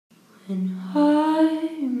When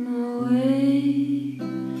I'm away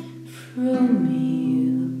from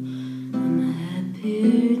you, I'm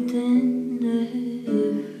happier than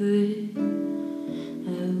ever.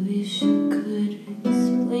 I wish I could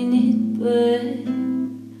explain it better.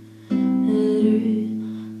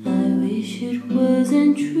 I wish it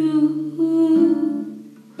wasn't true.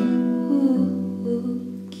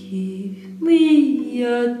 Give me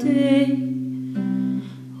a day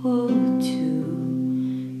or two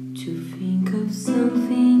to think of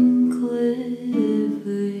something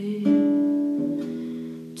clever,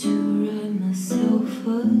 to write myself a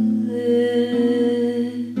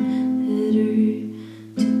letter,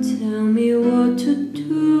 to tell me what to do.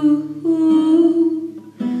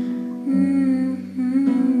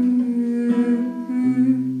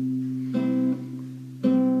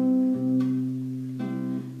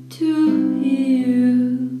 To you,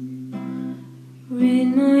 read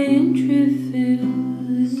my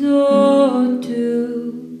interviews, or to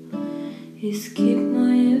escape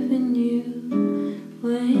my avenue.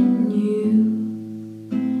 When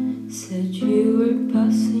you said you were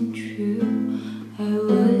passing through, I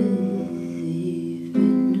was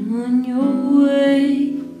even on your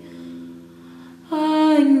way.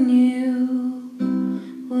 I knew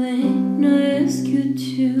when I asked you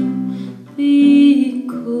to be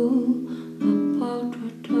cool about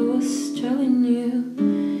what I was telling you,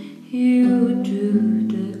 you do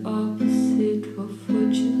the opposite of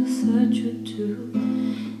what you said you do,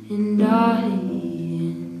 and I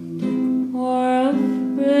end up more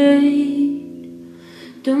afraid.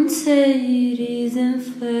 Don't say it isn't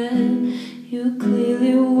fair. You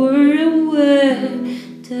clearly were aware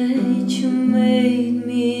that you made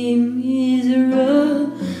me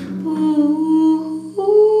miserable.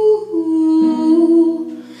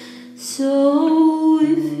 So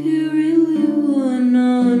if you really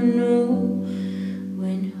wanna know,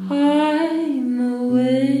 when I'm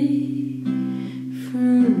away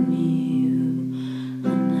from you,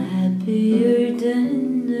 I'm happier than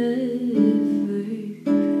ever.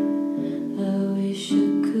 I wish I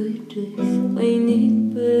could explain it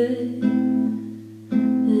better.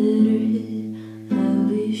 I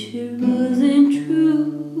wish it wasn't true.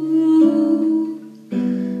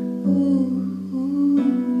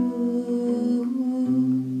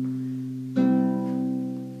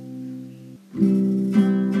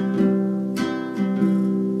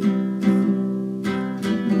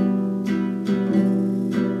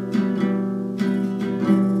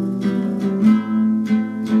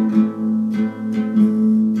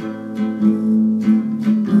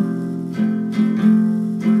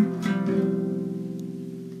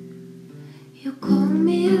 You call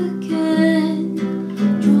me again,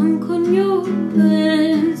 drunk on your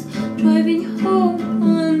plans, driving home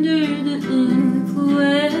under the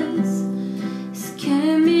influence.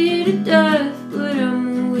 Scare me to death, but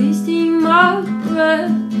I'm wasting my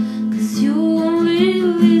breath, 'cause you only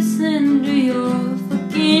listen to your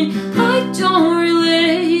fucking I don't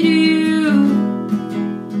relate to you.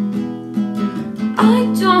 I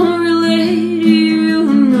don't relate to you,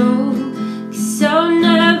 no, 'cause I'll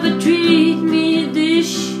never treat me this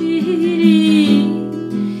shitty.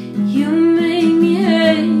 You make me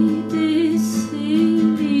hate this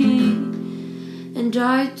city, and I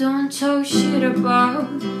don't talk shit about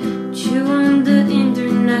you on the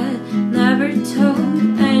internet. Never told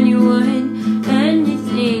anyone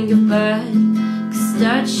anything about, 'cause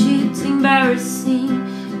that shit's embarrassing.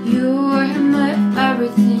 You were my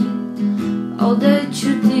everything. All that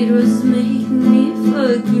you did was make me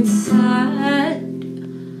fucking sad.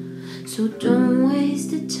 So don't waste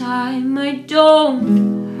the time I don't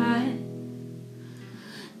have.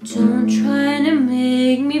 Don't try to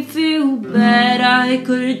make me feel bad. I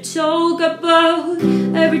could talk about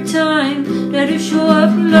every time that you show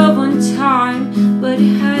up love on time, but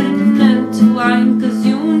it had an empty line, 'cause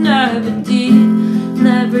you never did.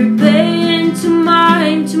 Never pay into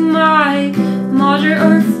mine to my mother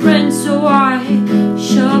or friend, so I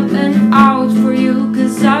shop and out for you,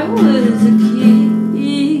 'cause I was a kid.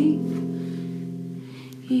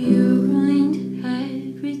 You ruined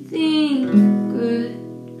everything good.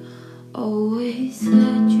 Always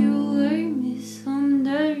said you were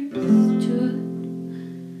misunderstood.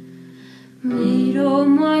 Made all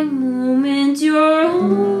my